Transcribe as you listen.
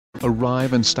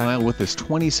Arrive in style with this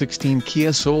 2016 Kia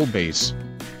Soulbase.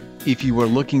 If you are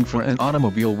looking for an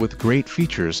automobile with great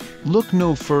features, look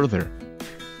no further.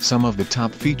 Some of the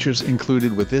top features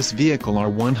included with this vehicle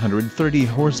are 130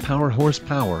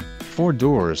 horsepower, 4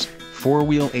 doors,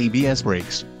 4-wheel ABS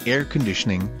brakes, air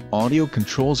conditioning, audio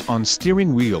controls on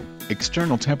steering wheel,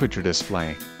 external temperature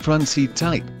display, front seat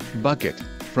type, bucket,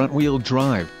 front-wheel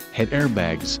drive, head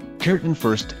airbags, curtain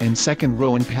first and second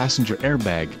row and passenger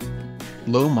airbag.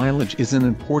 Low mileage is an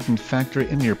important factor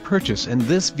in your purchase, and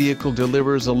this vehicle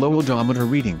delivers a low odometer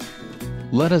reading.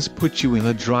 Let us put you in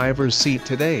the driver's seat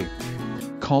today.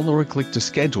 Call or click to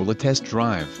schedule a test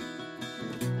drive.